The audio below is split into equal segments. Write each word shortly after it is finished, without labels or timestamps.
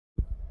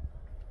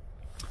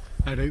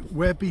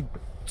Where be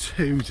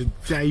to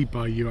today,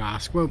 by you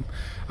ask? Well,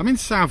 I'm in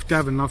South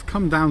Devon. I've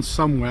come down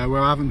somewhere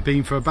where I haven't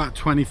been for about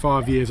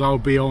 25 years, I'll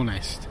be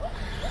honest.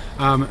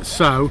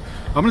 So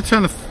I'm going to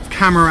turn the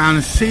camera around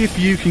and see if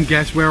you can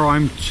guess where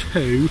I'm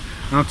to,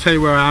 and I'll tell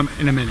you where I am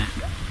in a minute.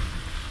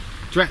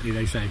 Directly,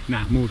 they say.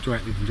 Nah, more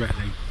directly than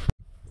directly.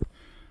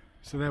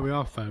 So there we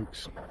are,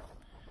 folks.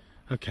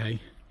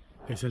 Okay,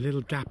 there's a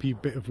little gappy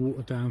bit of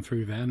water down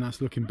through there, and that's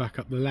looking back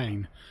up the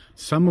lane.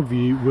 Some of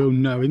you will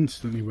know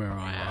instantly where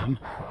I am,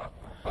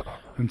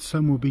 and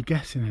some will be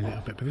guessing a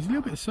little bit, but there's a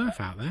little bit of surf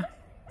out there.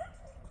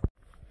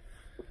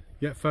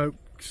 Yeah,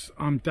 folks,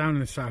 I'm down in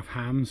the South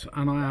Hams,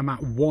 and I am at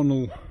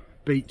Wonwall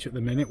Beach at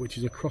the minute, which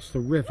is across the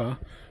river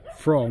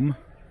from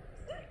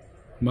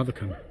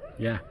Mothercombe.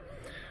 Yeah,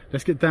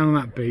 let's get down on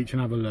that beach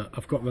and have a look.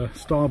 I've got the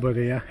starboard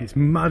here. It's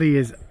muddy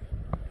as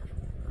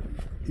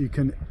you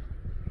can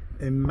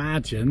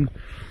imagine.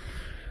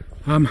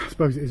 I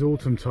suppose it is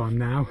autumn time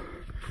now.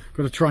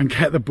 Got to try and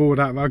get the board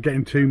out without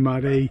getting too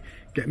muddy,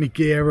 get my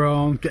gear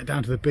on, get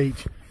down to the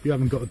beach. You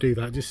haven't got to do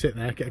that, just sit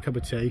there, get a cup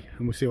of tea,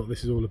 and we'll see what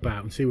this is all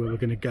about and see where we're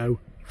going to go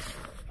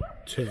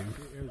to.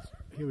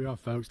 Here we are,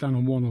 folks, down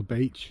on Wonwall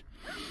Beach.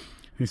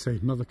 You see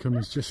Mothercombe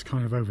is just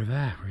kind of over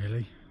there,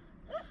 really,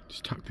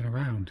 just tucked in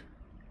around.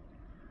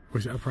 Or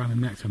is it up around the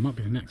next one? Might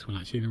be the next one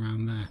actually,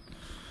 around there.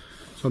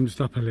 So I'm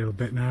just up a little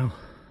bit now.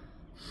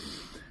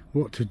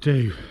 What to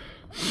do?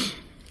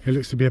 It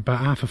looks to be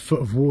about half a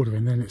foot of water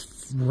and then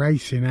it's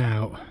racing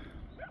out.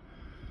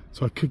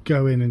 So I could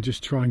go in and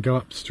just try and go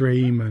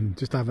upstream and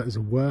just have it as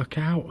a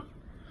workout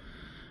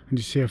and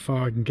just see how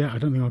far I can get. I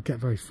don't think I'll get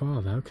very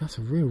far though, because that's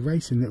a real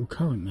racing little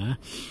current there.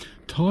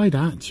 Tide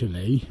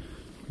actually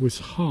was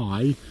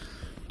high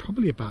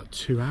probably about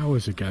 2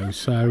 hours ago,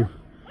 so,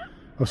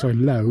 oh sorry,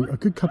 low, a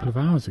good couple of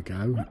hours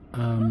ago.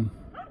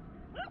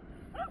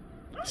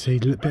 See, a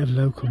little bit of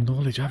local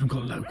knowledge. I haven't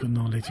got local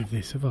knowledge of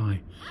this, have I?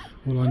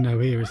 All I know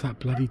here is that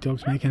bloody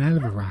dog's making a hell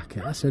of a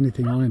racket. That's the only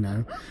thing I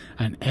know,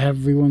 and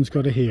everyone's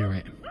got to hear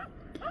it.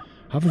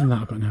 Other than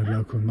that, I've got no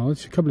local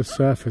knowledge. A couple of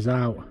surfers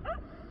out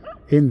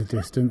in the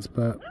distance,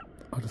 but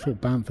I'd have thought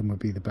Bantham would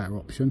be the better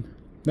option.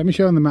 Let me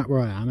show on the map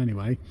where I am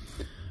anyway.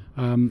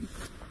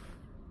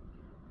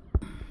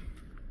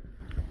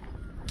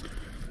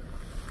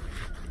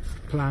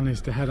 Plan is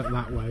to head up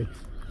that way.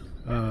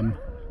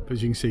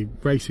 As you can see,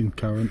 racing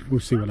current, we'll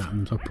see what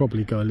happens. I'll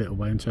probably go a little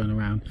way and turn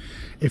around.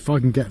 If I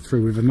can get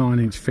through with a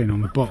 9-inch fin on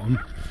the bottom,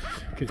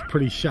 it gets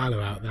pretty shallow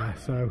out there,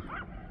 so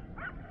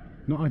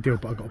not ideal,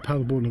 but I've got a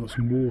paddleboard and I've got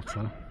some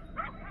water,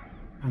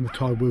 and the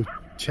tide will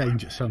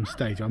change at some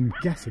stage. I'm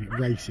guessing it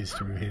races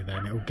through here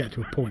then, it'll get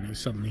to a point it'll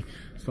suddenly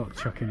start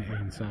chucking it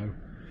in, so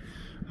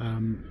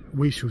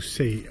we shall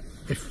see.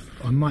 If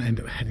I might end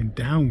up heading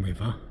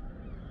downriver,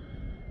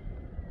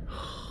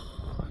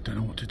 I don't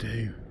know what to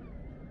do.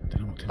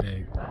 Don't know what to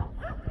do.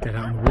 Get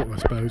out on the water, I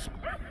suppose.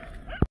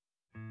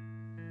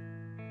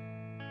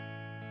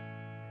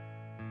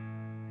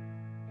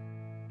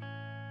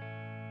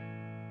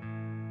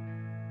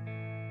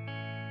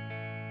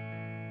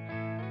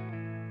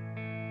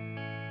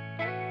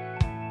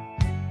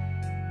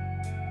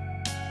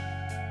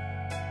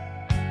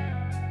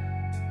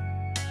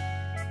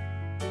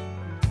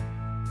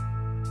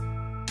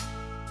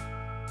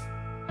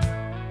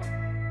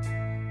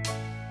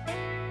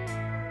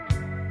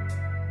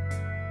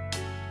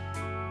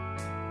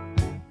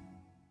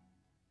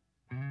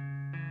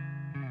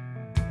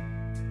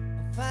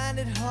 Find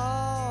it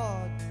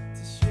hard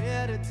to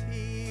shed a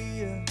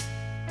tear.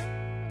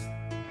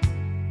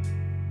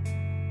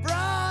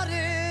 Brought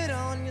it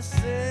on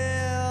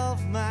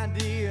yourself, my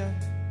dear.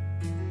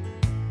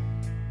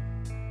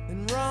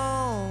 And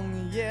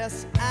wrong,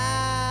 yes,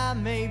 I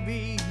may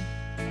be.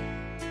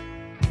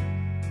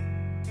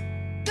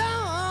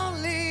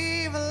 Don't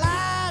leave a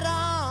light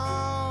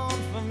on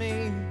for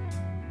me,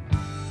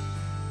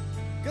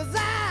 'cause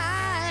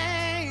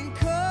I ain't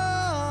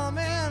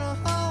coming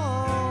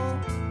home.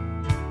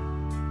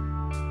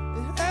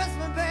 It hurts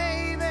me,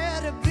 baby,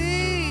 to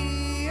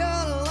be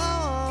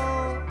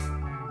alone.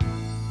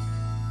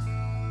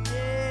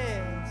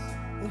 Yes,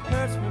 it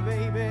hurts me,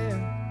 baby.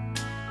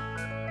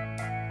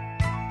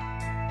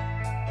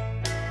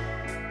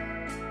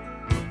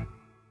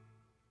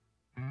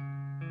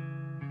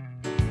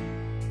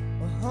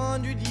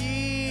 100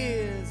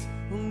 years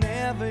will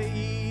never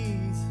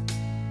ease.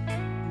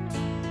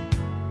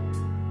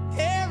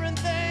 Hearing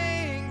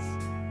things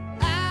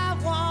I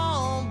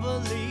won't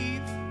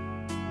believe.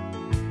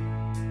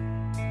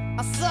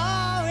 I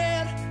saw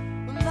it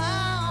with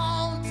my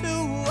own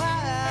 2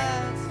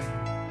 eyes.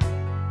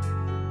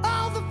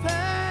 All the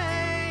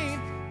pain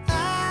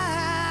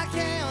I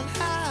can't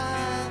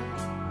hide,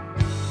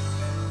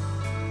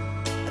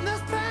 and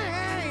this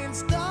pain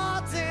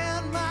starts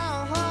in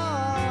my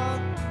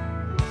heart.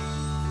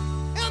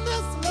 And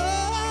this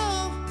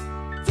love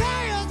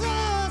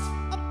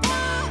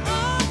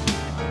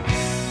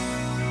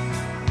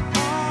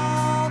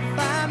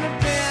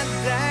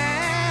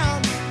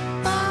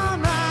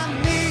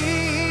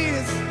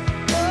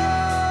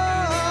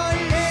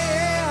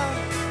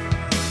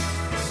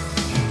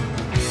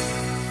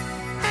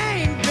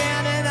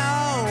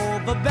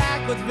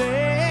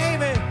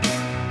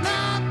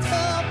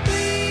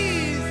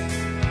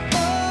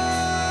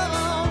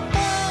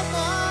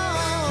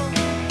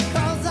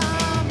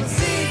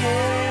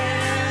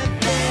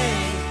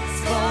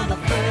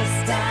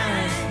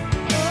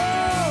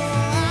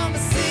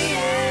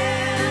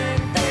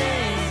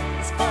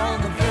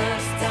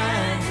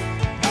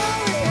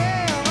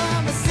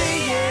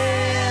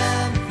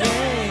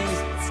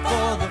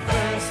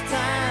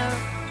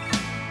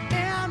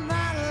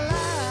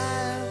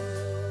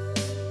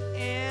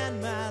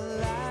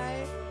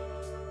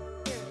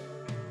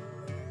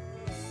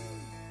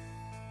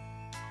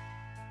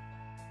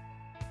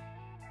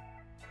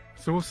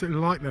So what's it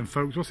like then,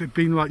 folks? What's it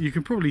been like? You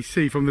can probably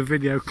see from the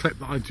video clip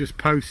that I just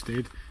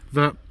posted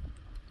that,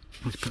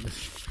 let's put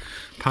this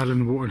paddle in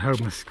the water and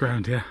hold my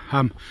ground here,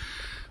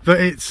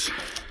 that it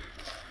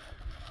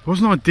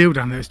wasn't ideal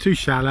down there. It's too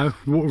shallow,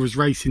 the water was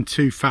racing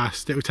too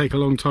fast, it would take a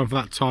long time for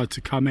that tide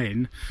to come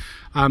in.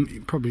 You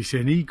can probably see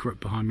an egret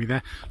behind me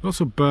there. Lots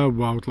of bird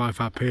wildlife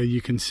up here,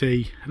 you can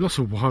see lots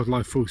of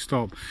wildlife full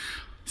stop.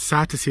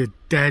 Sad to see a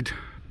dead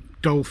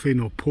dolphin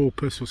or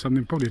porpoise or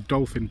something, probably a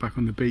dolphin back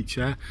on the beach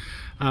there,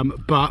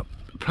 but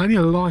plenty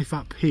of life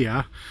up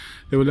here.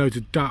 There were loads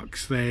of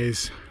ducks,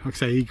 there's, like I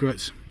say,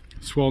 egrets,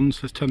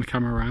 swans. Let's turn the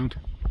camera around,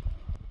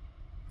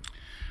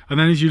 and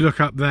then as you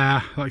look up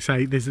there, like I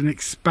say, there's an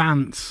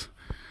expanse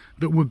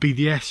that would be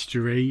the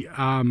estuary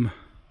when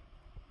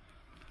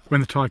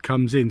the tide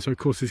comes in. So of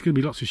course there's going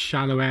to be lots of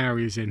shallow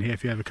areas in here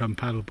if you ever come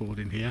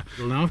paddleboarding here.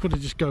 Now I've got to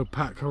just go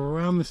back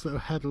around this little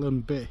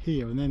headland bit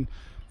here and then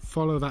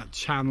follow that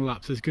channel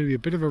up. So there's going to be a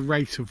bit of a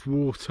race of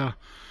water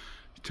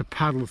to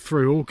paddle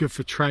through, all good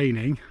for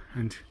training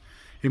and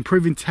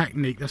improving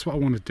technique. That's what I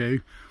want to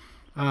do.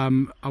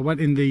 I went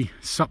in the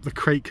Sup the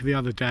Creek the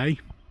other day,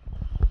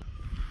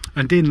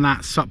 and in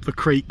that Sup the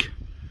Creek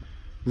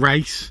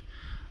race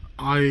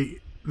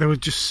there were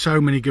just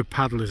so many good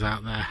paddlers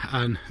out there,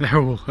 and they're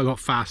all a lot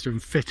faster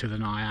and fitter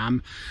than I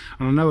am,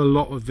 and I know a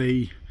lot of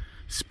the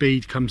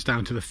speed comes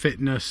down to the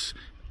fitness.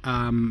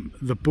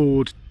 The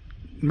board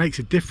makes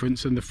a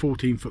difference, and the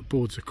 14-foot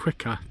boards are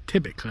quicker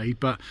typically,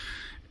 but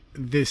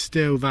there's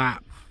still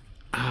that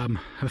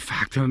the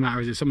fact of the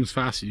matter is if someone's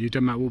faster than you,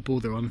 don't matter what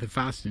board they're on, if they're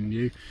faster than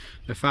you,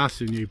 they're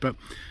faster than you. But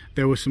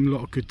there was some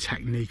lot of good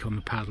technique on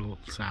the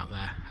paddles out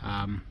there,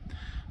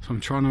 so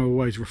I'm trying to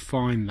always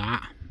refine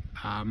that,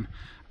 and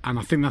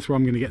I think that's where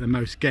I'm going to get the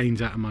most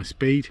gains out of my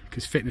speed,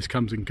 because fitness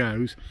comes and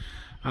goes.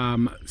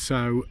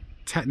 So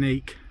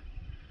technique,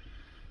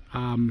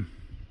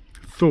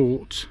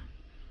 thought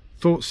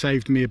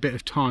saved me a bit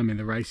of time in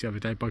the race the other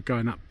day by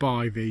going up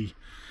by the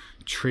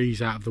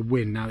trees out of the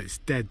wind. Now it's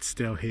dead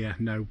still here,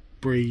 no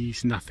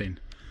breeze, nothing.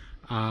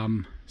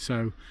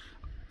 So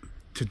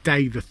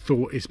today the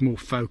thought is more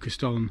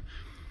focused on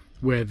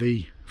where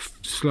the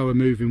slower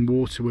moving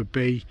water would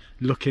be,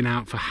 looking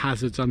out for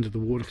hazards under the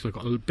water, because I've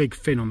got a big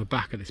fin on the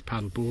back of this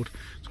paddleboard,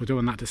 so I don't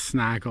want that to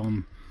snag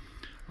on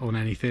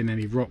anything,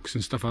 any rocks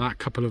and stuff like that. A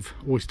couple of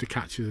oyster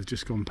catchers have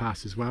just gone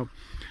past as well.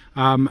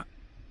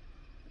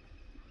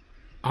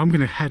 I'm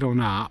going to head on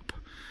up.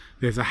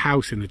 There's a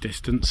house in the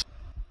distance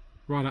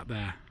right up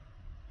there.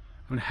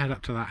 I'm going to head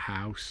up to that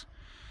house,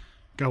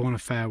 go on a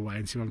fairway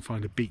and see if I can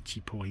find a beachy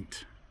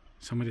point,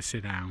 somewhere to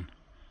sit down.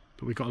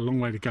 But we've got a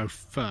long way to go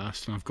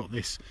first, and I've got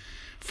this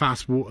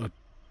fast water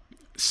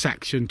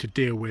section to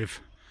deal with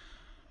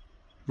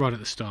right at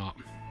the start.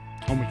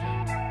 On we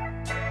go.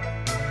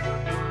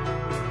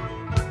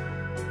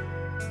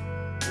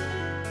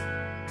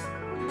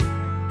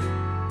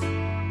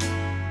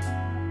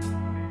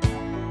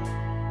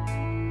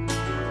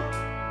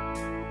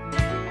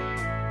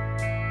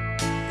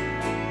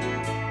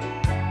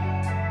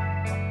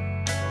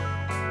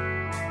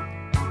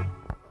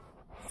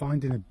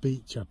 Finding a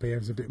beach up here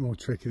is a bit more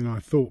tricky than I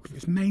thought, because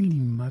it's mainly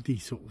muddy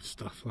sort of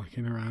stuff like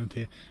in around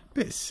here. A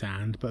bit of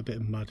sand, but a bit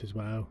of mud as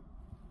well.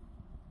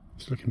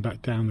 Just looking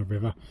back down the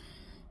river,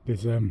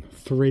 there's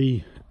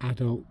 3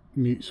 adult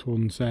mute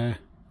swans there,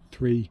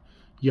 3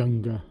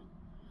 younger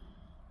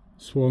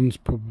swans,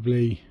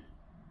 probably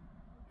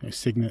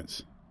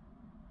cygnets.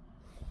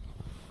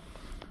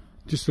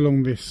 Just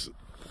along this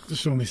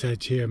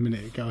edge here a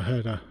minute ago, I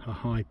heard a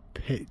high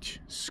pitch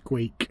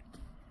squeak.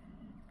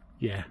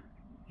 Yeah.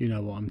 You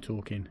know what I'm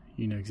talking.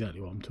 You know exactly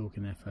what I'm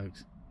talking there,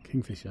 folks.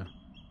 Kingfisher.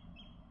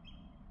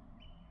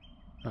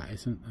 That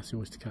isn't. That's the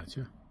oyster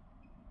catcher.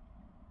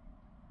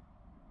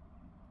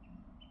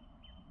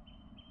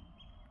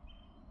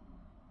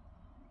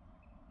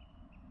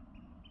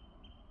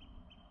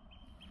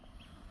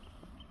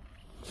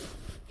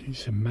 Can you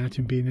just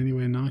imagine being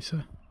anywhere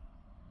nicer?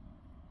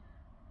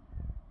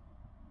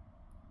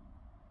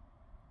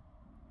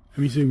 Let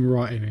me zoom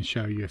right in and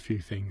show you a few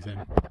things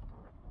then.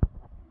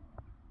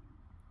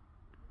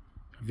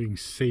 If you can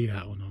see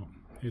that or not.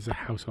 Here's the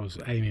house I was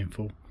aiming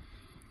for.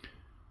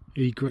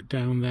 Egret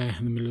down there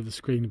in the middle of the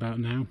screen about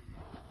now.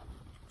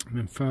 And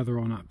then further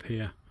on up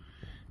here,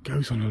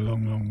 goes on a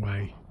long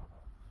way.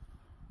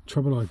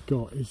 Trouble I've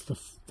got is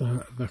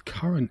the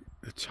current,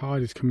 the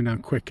tide is coming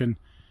down quick, and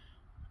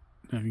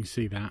now you can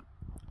see that.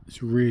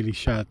 It's really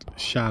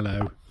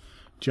shallow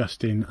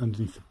just in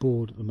underneath the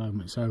board at the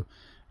moment. So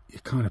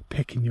you're kind of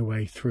picking your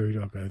way through.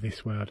 Do I go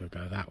this way or do I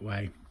go that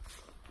way?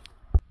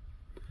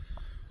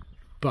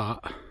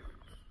 But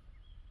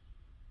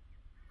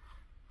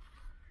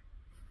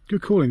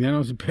good call in the end. I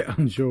was a bit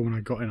unsure when I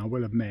got in, I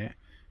will admit.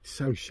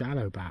 So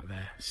shallow back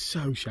there,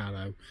 so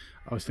shallow.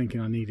 I was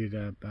thinking I needed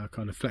a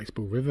kind of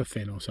flexible river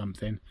fin or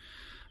something,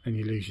 and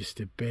you lose your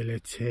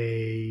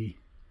stability.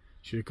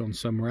 Should have gone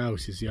somewhere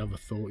else is the other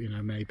thought, you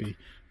know, maybe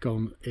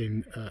gone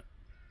in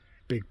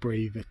Big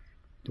Bree. The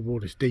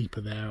water's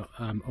deeper there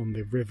on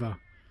the river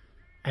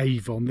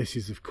Avon. This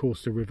is of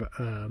course the river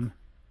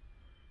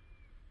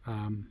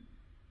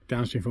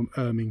downstream from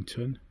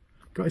Ermington.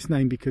 Got its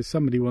name because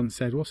somebody once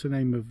said, what's the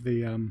name of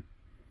the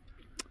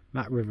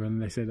that river?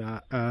 And they said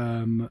that,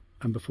 and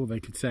before they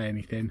could say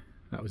anything,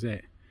 that was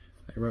it.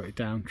 They wrote it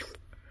down.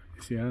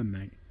 It's the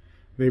mate.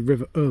 The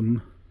River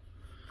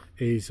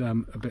is a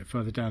bit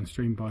further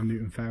downstream by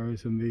Newton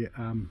Ferrers, and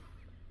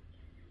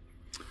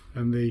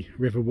the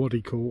River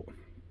Waddy Court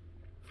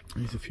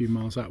is a few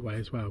miles that way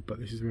as well. But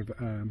this is River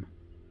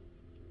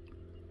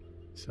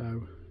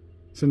so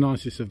it's the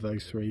nicest of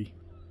those three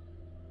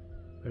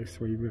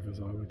rivers,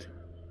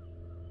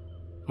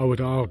 I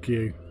would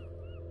argue.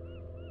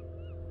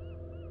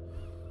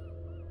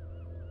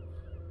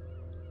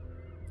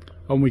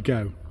 On we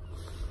go.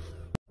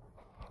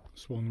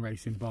 Swan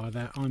racing by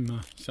there.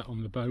 I'm sat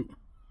on the boat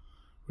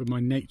with my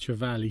Nature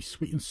Valley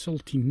sweet and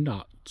salty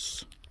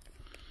nuts.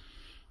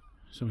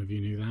 Some of you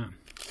knew that.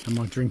 And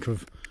my drink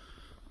of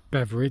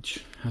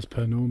beverage as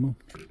per normal.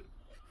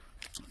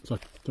 So I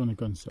don't want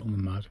to go and sit on the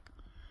mud.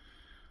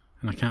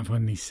 And I can't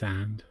find any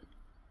sand.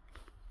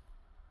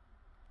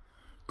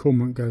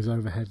 Cormorant goes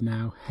overhead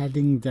now,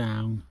 heading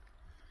down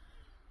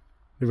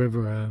the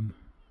River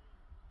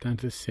down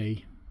to the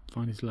sea,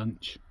 find his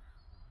luncheon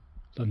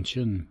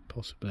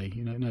possibly,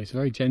 you don't know. It's a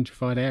very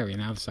gentrified area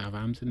now, the South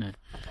Hams, isn't it?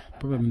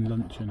 Probably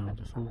luncheon, I would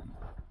have thought.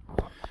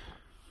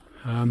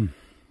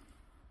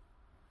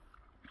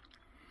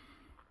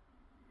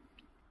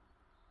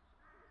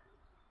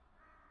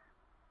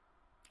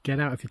 Get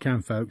out if you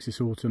can, folks,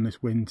 this autumn,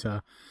 this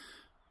winter.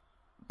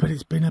 But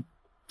it's been a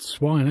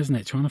swine, hasn't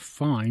it, trying to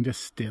find a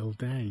still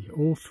day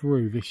all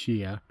through this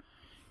year.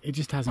 It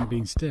just hasn't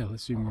been still.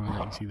 Let's zoom right out,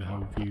 you can see the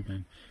whole view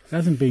then. It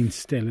hasn't been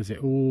still, is it?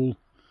 All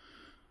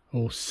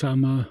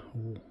summer,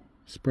 or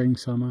spring,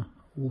 summer,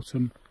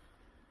 autumn.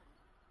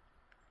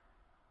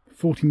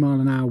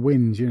 40-mile-an-hour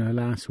winds, you know,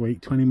 last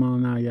week,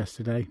 20-mile-an-hour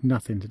yesterday,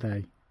 nothing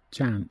today.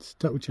 Chance,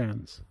 total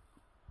chance.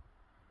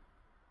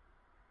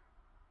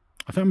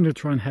 I think I'm going to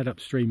try and head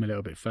upstream a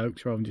little bit,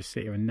 folks, rather than just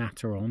sit here and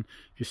natter on.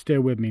 If you're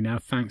still with me now,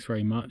 thanks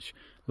very much.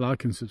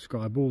 Like and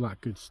subscribe, all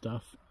that good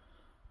stuff.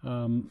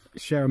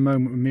 Share a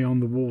moment with me on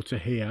the water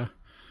here,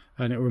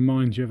 and it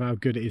reminds you of how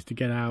good it is to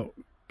get out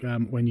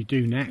when you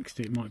do next.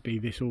 It might be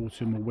this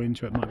autumn or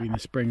winter, it might be in the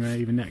spring or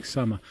even next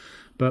summer,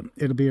 but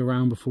it'll be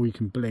around before you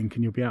can blink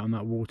and you'll be out on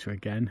that water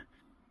again.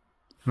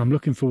 And I'm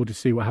looking forward to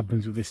see what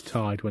happens with this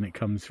tide when it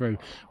comes through.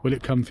 Will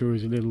it come through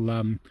as a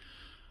little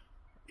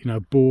you know,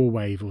 bore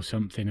wave or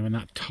something, and when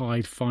that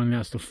tide finally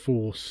has the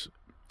force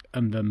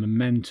and the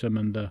momentum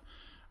and the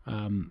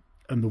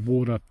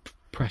water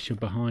pressure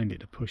behind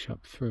it to push up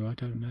through? I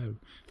don't know.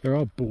 There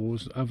are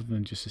bores other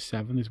than just a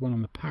 7. There's one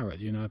on the Parrot,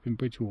 you know, up in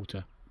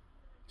Bridgewater,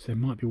 so there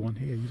might be one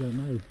here. You don't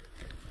know.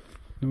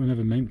 No one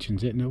ever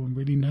mentions it. No one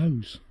really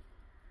knows.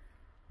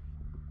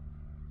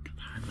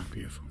 Isn't that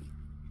beautiful?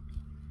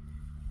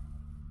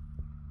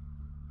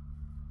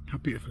 How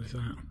beautiful is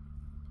that?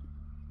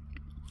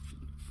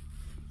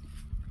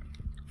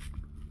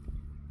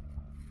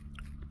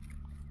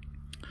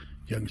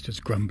 Youngsters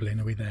grumbling,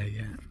 are we there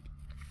yet?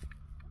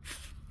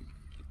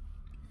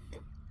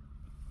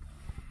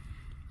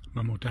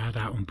 Mum or Dad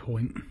out on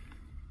point.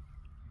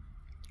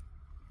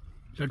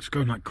 Legs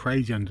going like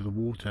crazy under the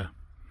water.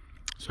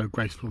 So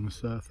graceful on the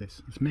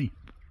surface. It's me.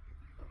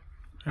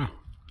 Yeah,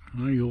 I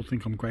know you all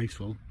think I'm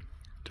graceful.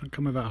 Don't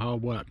come without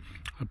hard work.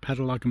 I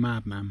pedal like a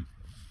madman.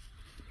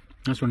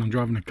 That's when I'm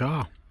driving a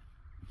car.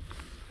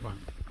 Right.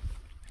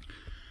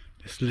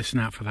 Let's listen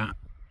out for that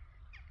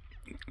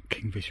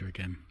kingfisher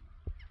again.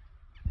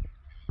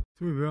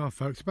 So here we are,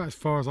 folks, about as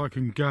far as I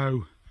can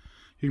go.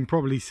 You can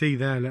probably see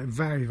there, look,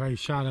 very, very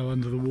shallow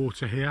under the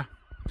water here.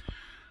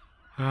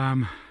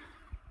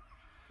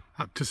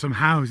 Up to some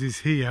houses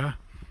here.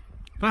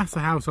 That's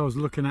the house I was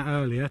looking at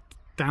earlier,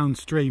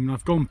 downstream, and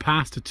I've gone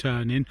past a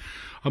turning.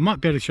 I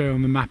might be able to show you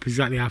on the map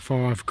exactly how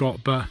far I've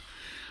got, but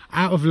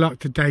out of luck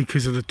today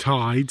because of the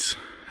tides.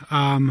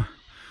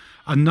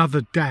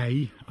 Another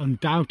day,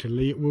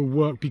 undoubtedly, it will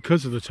work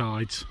because of the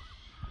tides.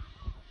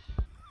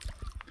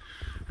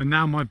 And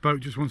now my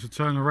boat just wants to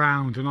turn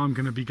around and I'm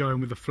going to be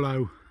going with the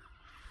flow.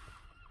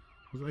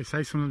 As they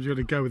say, sometimes you've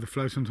got to go with the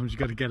flow, sometimes you've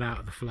got to get out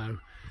of the flow.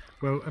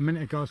 Well, a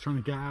minute ago I was trying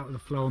to get out of the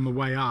flow on the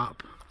way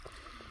up,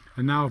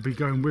 and now I'll be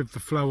going with the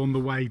flow on the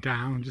way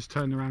down. Just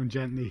turn around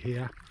gently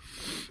here.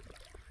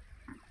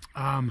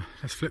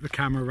 Let's flip the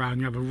camera around.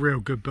 You have a real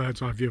good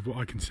bird's eye view of what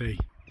I can see.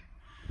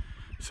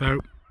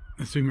 So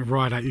let's zoom it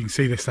right out. You can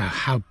see this.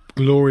 How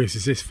glorious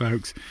is this,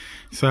 folks?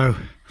 So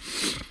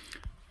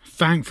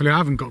thankfully I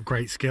haven't got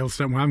great skills.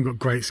 Don't worry, I haven't got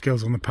great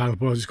skills on the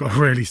paddleboard. I've just got a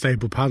really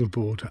stable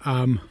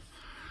paddleboard.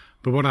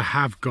 But what I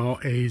have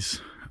got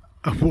is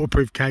a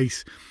waterproof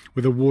case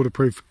with a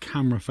waterproof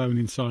camera phone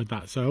inside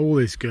that, so all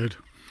is good.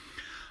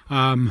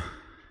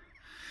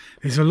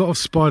 There's a lot of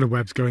spider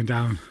webs going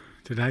down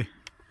today.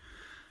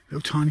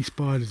 Little tiny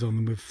spiders on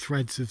them with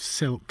threads of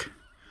silk,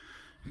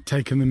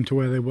 taking them to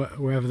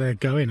wherever they're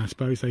going. I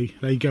suppose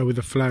they go with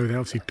the flow. They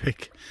obviously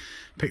pick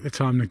the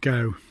time to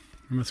go,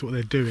 and that's what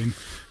they're doing.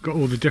 Got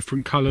all the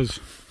different colours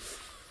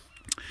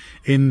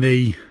in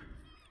the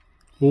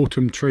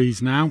autumn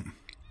trees now.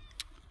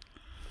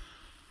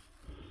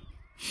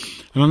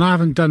 And I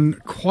haven't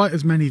done quite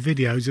as many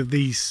videos of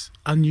these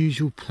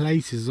unusual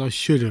places as I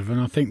should have, and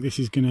I think this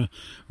is going to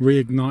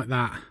reignite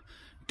that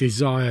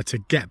desire to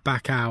get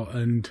back out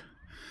and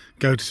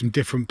go to some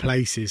different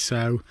places.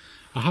 So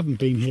I haven't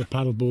been here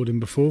paddleboarding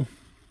before.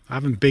 I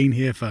haven't been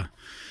here for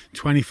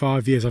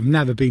 25 years. I've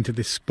never been to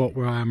this spot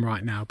where I am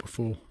right now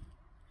before,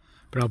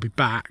 but I'll be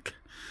back.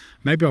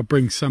 Maybe I'll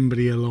bring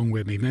somebody along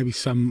with me. Maybe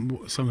some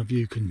of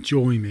you can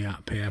join me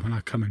up here when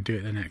I come and do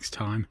it the next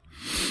time.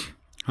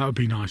 That would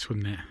be nice,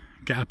 wouldn't it?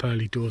 Get up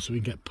early doors so we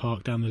can get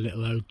parked down the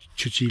little old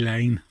Chuchy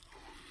lane.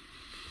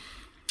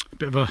 A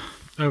bit of a,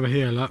 over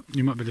here, look,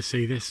 you might be able to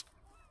see this.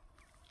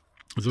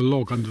 There's a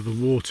log under the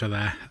water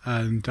there,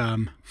 and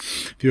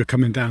if you were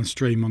coming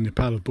downstream on your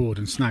paddleboard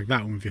and snag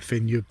that one with your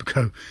fin, you'd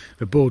go,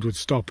 the board would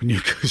stop and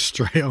you'd go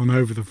straight on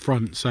over the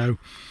front. So,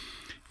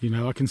 you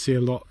know, I can see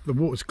a lot. The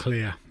water's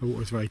clear. The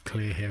water's very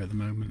clear here at the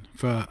moment.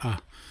 For a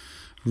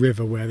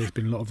river where there's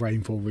been a lot of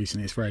rainfall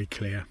recently, it's very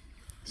clear.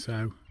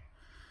 So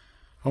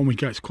on we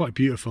go. It's quite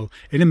beautiful.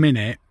 In a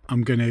minute,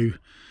 I'm going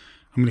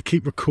to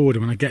keep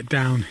recording when I get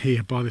down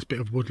here by this bit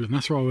of woodland.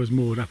 That's where I was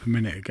moored up a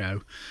minute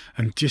ago,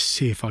 and just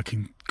see if I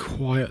can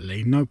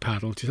quietly, no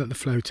paddle, just let the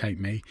flow take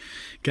me,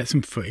 get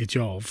some footage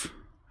of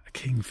a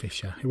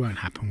kingfisher. It won't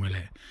happen, will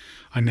it?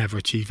 I never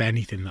achieve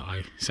anything that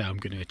I say I'm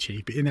going to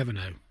achieve, but you never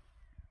know.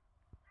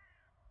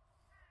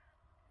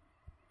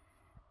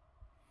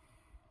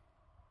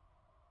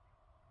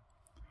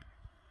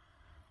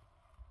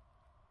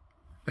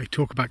 They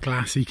talk about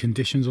glassy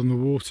conditions on the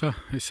water.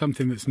 It's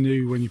something that's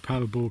new when you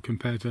paddleboard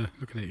compared to,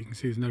 look at it, you can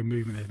see there's no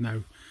movement, there's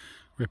no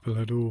ripple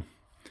at all.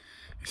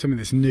 It's something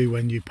that's new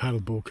when you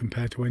paddleboard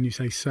compared to when you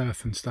say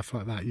surf and stuff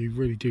like that. You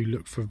really do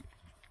look for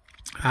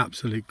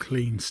absolute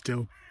clean,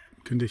 still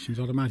conditions.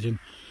 I'd imagine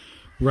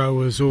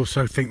rowers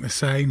also think the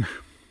same.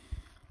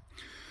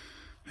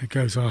 There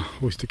goes our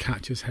oyster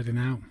catchers heading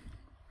out.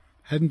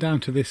 Heading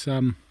down to this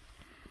zone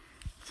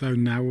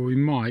now where we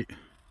might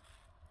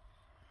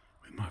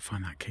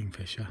find that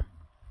kingfisher.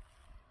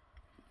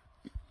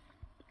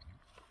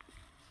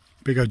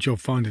 Big old job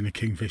finding a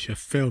kingfisher.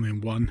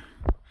 Filming one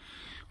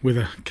with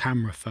a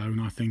camera phone,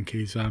 I think,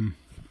 is kind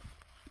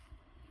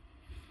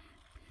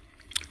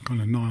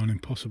of nigh on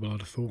impossible,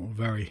 I'd have thought, or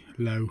very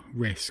low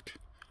risk.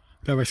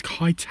 Low risk,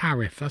 high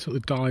tariff, that's what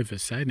the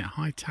divers say, isn't it?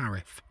 High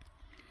tariff.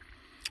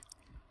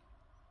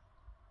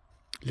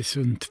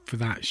 Listen for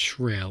that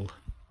shrill.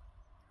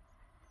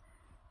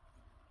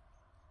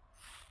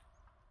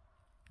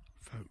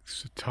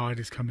 Folks, the tide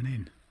is coming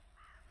in.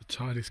 The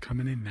tide is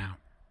coming in now.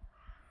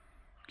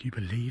 Can you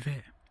believe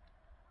it?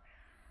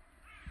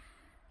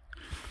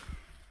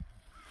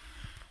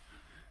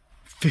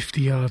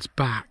 50 yards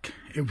back,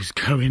 it was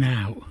going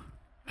out,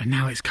 and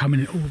now it's coming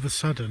in. All of a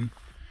sudden,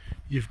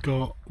 you've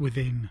got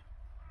within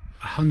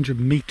 100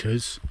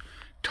 metres,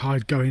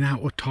 tide going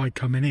out or tide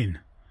coming in.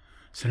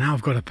 So now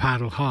I've got to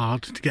paddle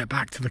hard to get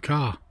back to the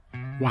car.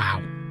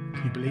 Wow,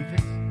 can you believe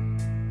this?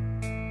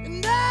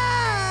 And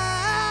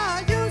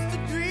I used to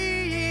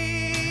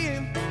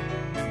dream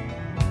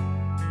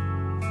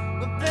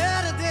a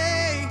better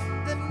day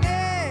that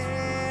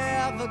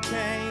never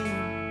came.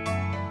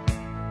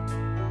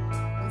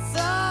 I'm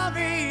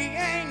sorry,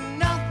 ain't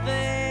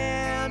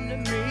nothing to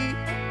me.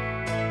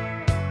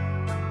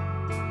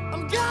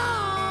 I'm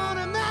gone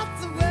and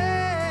that's the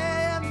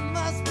way it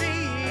must be.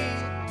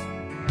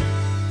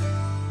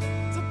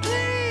 So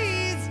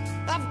please,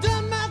 I've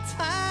done my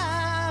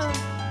time.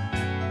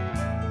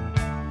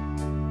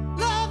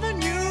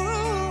 Loving you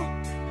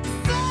is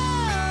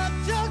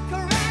such a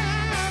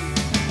crime.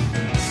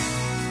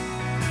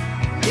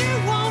 You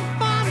won't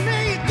find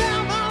me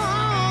down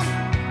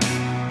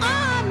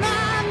on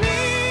my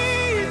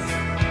knees.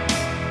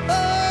 Oh,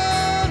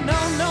 no,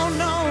 no,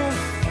 no.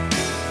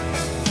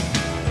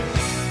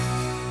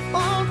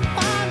 Won't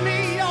find me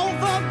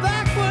over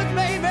backwards,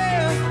 baby.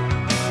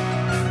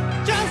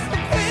 Just a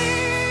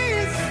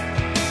please.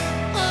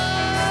 Oh,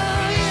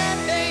 yeah,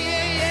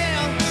 yeah,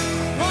 yeah.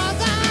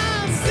 'Cause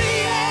I'm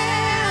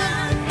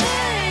seeing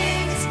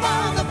things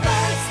for the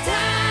first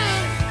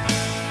time.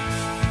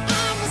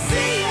 I'm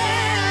seeing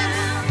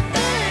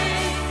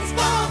things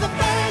for the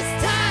first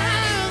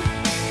time.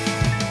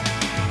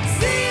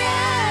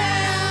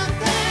 Seeing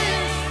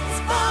things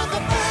for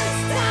the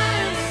first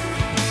time.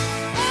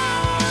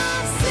 Oh,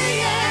 I'm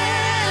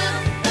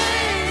seeing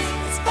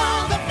things for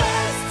the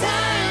first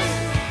time.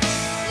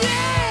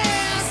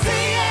 Yeah,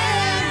 seeing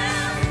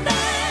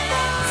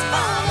things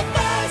for the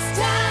first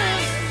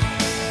time.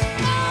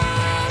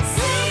 I'm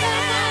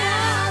seeing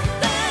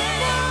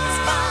things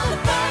for the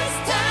first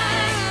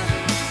time.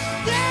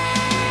 Yeah,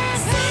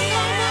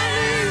 seeing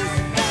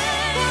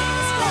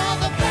things for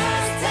the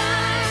first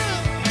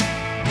time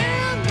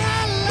in my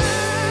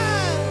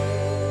life,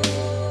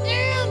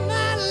 in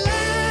my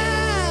life.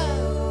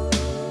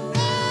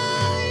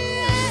 Oh,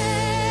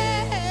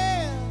 yeah.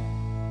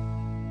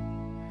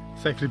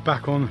 Safely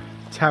back on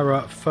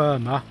terra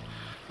firma.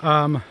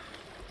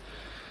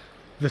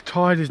 The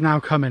tide is now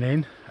coming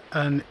in,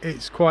 and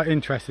it's quite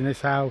interesting.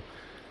 It's how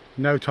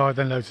no tide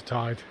then loads of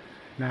tide,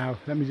 Now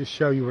let me just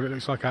show you what it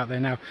looks like out there.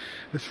 Now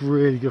it's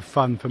really good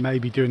fun for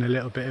maybe doing a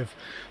little bit of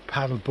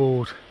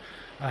paddleboard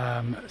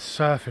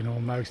surfing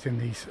almost in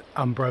these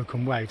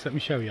unbroken waves. Let me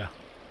show you.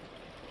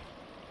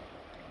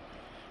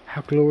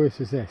 How glorious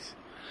is this?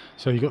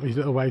 So you've got these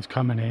little waves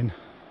coming in,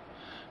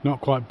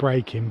 not quite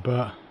breaking,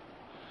 but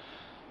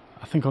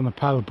I think on the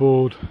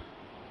paddleboard,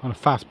 on a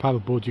fast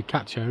paddleboard, you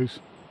catch those.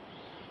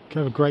 You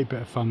can have a great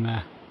bit of fun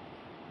there.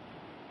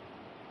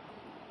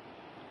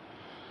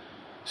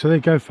 So there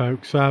you go,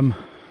 folks.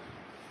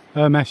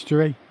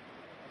 Estuary.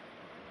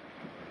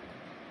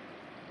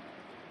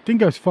 Didn't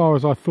go as far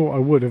as I thought I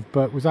would have,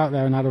 but was out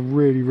there and had a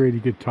really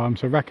good time.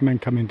 So I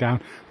recommend coming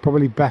down.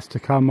 Probably best to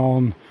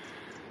come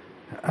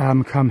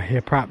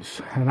here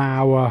perhaps an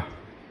hour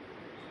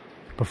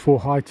before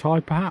high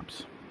tide,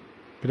 perhaps.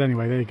 But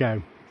anyway, there you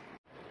go.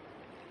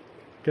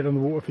 Get on the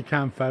water if you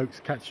can, folks.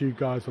 Catch you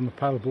guys on the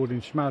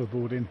paddleboarding,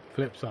 schmaddleboarding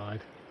flip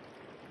side.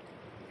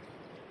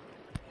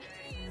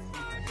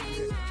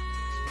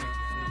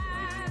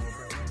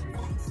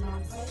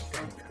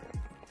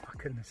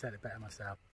 I couldn't have said it better myself.